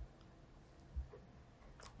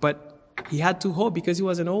 But he had to hope because he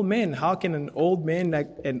was an old man. How can an old man, like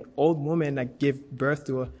an old woman, give birth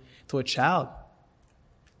to a child?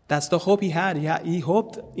 That's the hope he had. He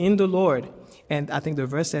hoped in the Lord. And I think the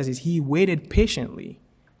verse says is he waited patiently.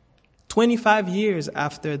 25 years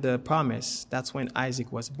after the promise, that's when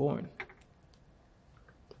Isaac was born.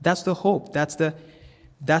 That's the hope. That's the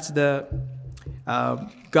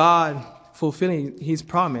God fulfilling his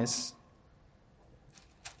promise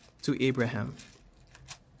to Abraham.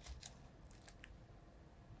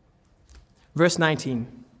 Verse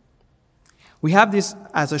 19. We have this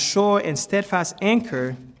as a sure and steadfast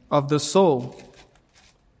anchor of the soul,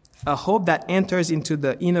 a hope that enters into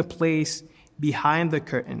the inner place behind the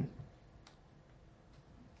curtain.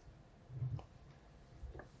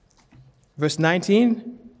 Verse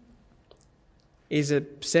 19 is a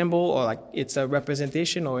symbol, or it's a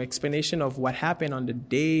representation or explanation of what happened on the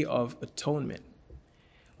Day of Atonement.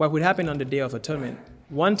 What would happen on the Day of Atonement?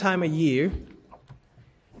 One time a year,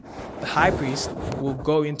 the high priest will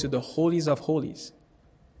go into the holies of holies.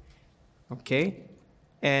 Okay?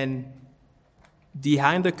 And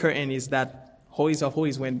behind the curtain is that holies of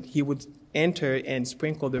holies when he would enter and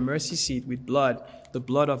sprinkle the mercy seat with blood, the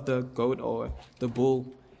blood of the goat or the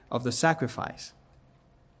bull of the sacrifice.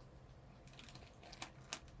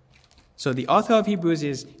 So the author of Hebrews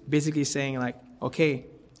is basically saying okay,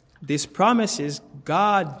 these promises,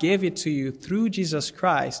 God gave it to you through Jesus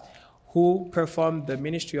Christ, who performed the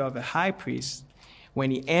ministry of a high priest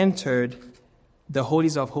when he entered the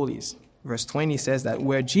holies of holies. Verse 20 says that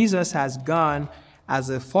where Jesus has gone as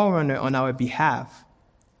a forerunner on our behalf,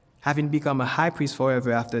 having become a high priest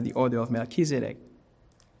forever after the order of Melchizedek.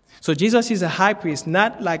 So Jesus is a high priest,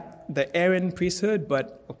 not like the Aaron priesthood,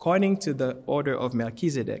 but according to the order of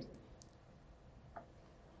Melchizedek.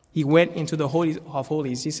 He went into the holies of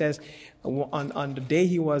holies. He says on the day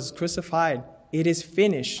he was crucified, it is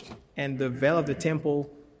finished, and the veil of the temple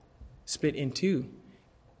split in two,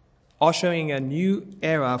 ushering a new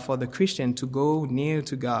era for the Christian to go near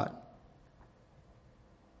to God.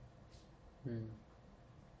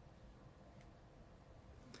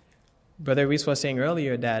 Brother Reese was saying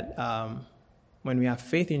earlier that when we have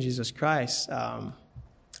faith in Jesus Christ,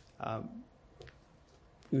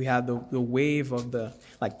 we have the wave of the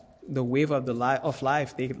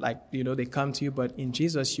life. They come to you, but in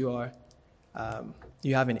Jesus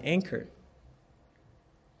you have an anchor.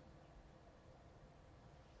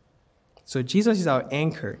 So Jesus is our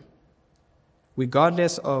anchor,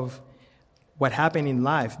 regardless of what happened in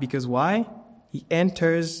life. Because why? He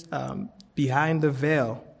enters behind the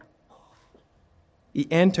veil. He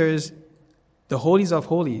enters the holies of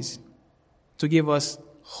holies to give us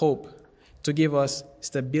hope, to give us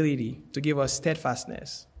stability, to give us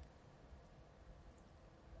steadfastness.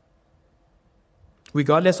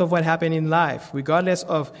 Regardless of what happened in life, regardless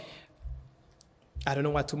of, I don't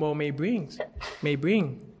know what tomorrow may bring,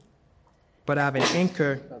 but I have an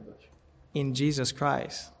anchor in Jesus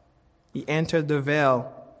Christ. He entered the veil.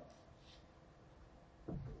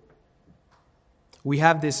 We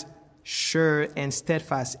have this sure and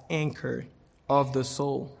steadfast anchor of the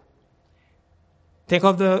soul. Think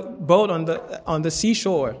of the boat on the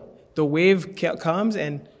seashore. The wave comes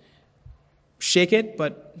and shake it,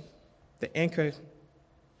 but the anchor,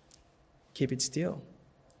 keep it still.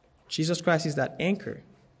 Jesus Christ is that anchor.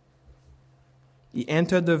 He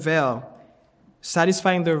entered the veil,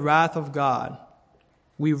 satisfying the wrath of God.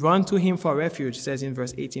 We run to him for refuge, it says in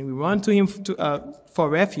verse 18. We run to him for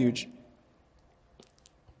refuge.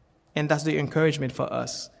 And that's the encouragement for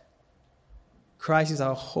us. Christ is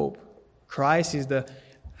our hope. Christ is the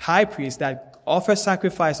high priest that offers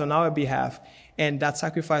sacrifice on our behalf. And that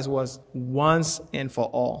sacrifice was once and for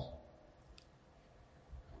all.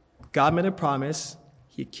 God made a promise.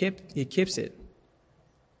 He keeps it.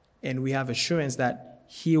 And we have assurance that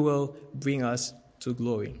he will bring us to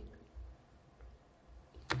glory.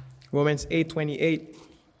 Romans 8:28.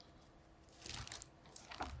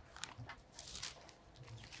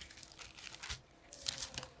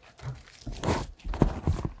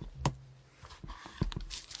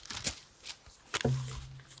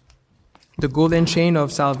 The golden chain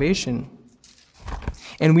of salvation.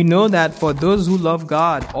 And we know that for those who love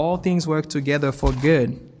God, all things work together for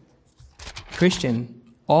good. Christian,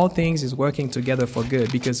 all things is working together for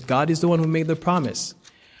good because God is the one who made the promise.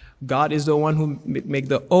 God is the one who made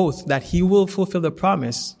the oath that he will fulfill the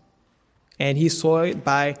promise. And he saw it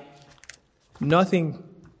by nothing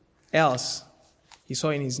else. He saw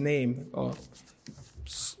in his name, or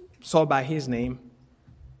saw by his name.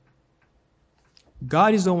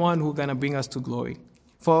 God is the one who's going to bring us to glory.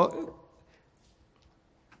 For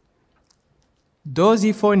those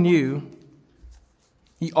he foreknew,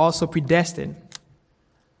 he also predestined.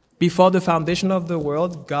 Before the foundation of the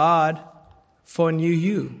world, God foreknew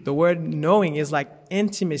you. The word knowing is like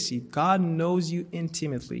intimacy. God knows you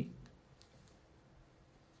intimately.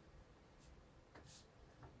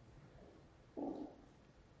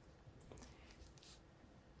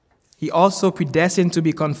 He also predestined to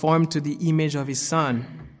be conformed to the image of his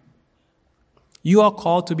Son. You are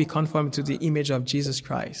called to be conformed to the image of Jesus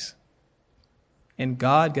Christ. And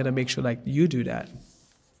God got to make sure that you do that.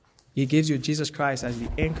 He gives you Jesus Christ as the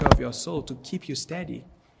anchor of your soul to keep you steady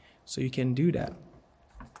so you can do that.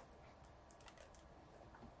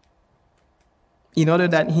 In order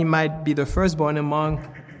that he might be the firstborn among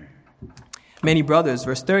many brothers.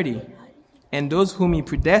 Verse 30. And those whom he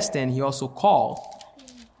predestined, he also called.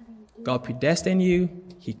 God predestined you,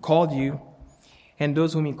 he called you, and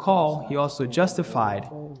those whom he called, he also justified,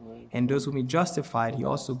 and those whom he justified, he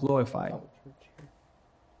also glorified.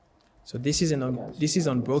 So this is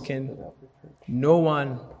unbroken. No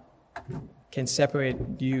one can separate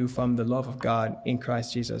you from the love of God in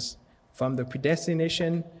Christ Jesus. From the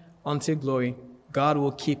predestination until glory, God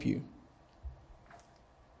will keep you.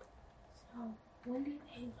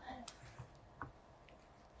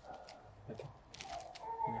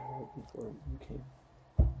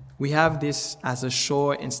 We have this as a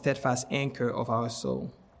sure and steadfast anchor of our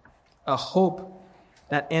soul, a hope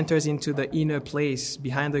that enters into the inner place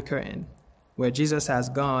behind the curtain, where Jesus has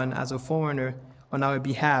gone as a forerunner on our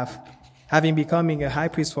behalf, having becoming a high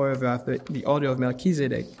priest forever after the order of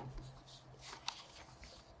Melchizedek.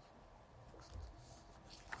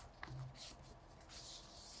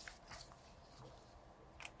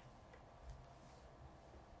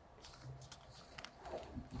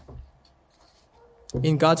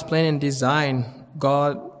 In God's plan and design,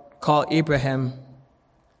 God called Abraham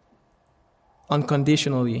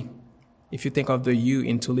unconditionally. If you think of the U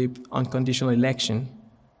in tulip, unconditional election.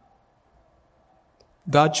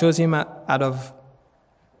 God chose him out of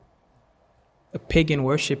a pagan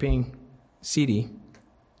worshipping city.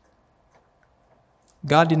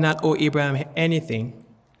 God did not owe Abraham anything.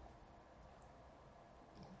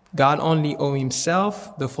 God only owed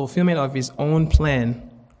himself the fulfillment of his own plan.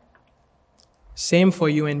 Same for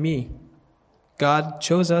you and me. God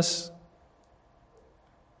chose us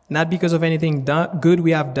not because of anything good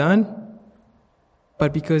we have done,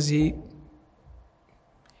 but because he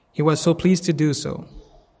was so pleased to do so.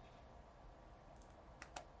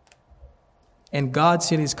 And God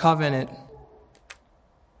sealed his covenant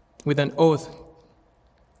with an oath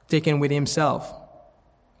taken with himself.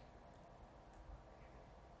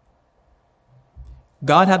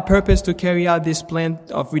 God had purposed to carry out this plan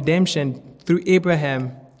of redemption through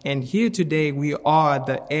Abraham, and here today we are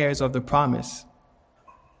the heirs of the promise.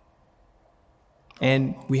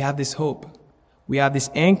 And we have this hope. We have this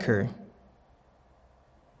anchor.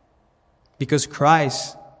 Because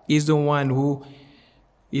Christ is the one who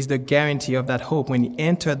is the guarantee of that hope when he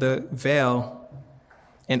entered the veil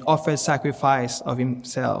and offered sacrifice of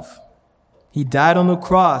himself. He died on the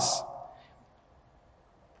cross,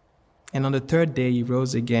 and on the third day he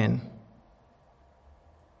rose again.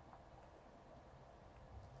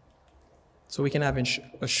 So we can have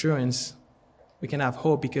assurance, we can have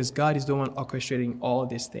hope because God is the one orchestrating all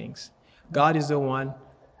these things. God is the one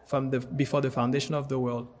before the foundation of the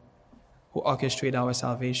world who orchestrated our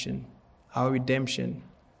salvation, our redemption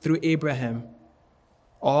through Abraham,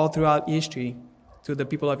 all throughout history, to the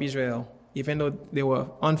people of Israel. Even though they were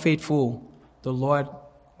unfaithful, the Lord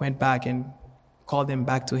went back and called them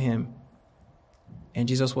back to him. And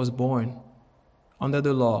Jesus was born under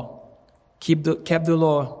the law, kept the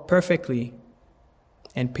law perfectly,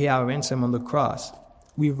 and pay our ransom on the cross.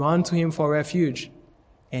 We run to him for refuge,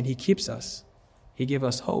 and he keeps us. He gave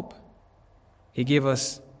us hope. He gave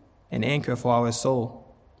us an anchor for our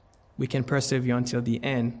soul. We can persevere until the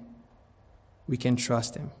end. We can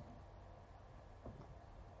trust him.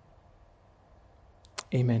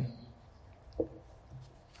 Amen.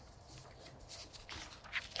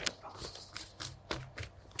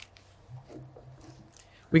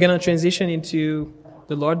 We're going to transition into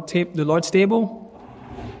the Lord's table.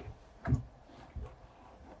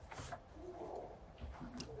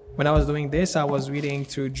 When I was doing this, I was reading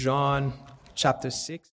through John chapter 6.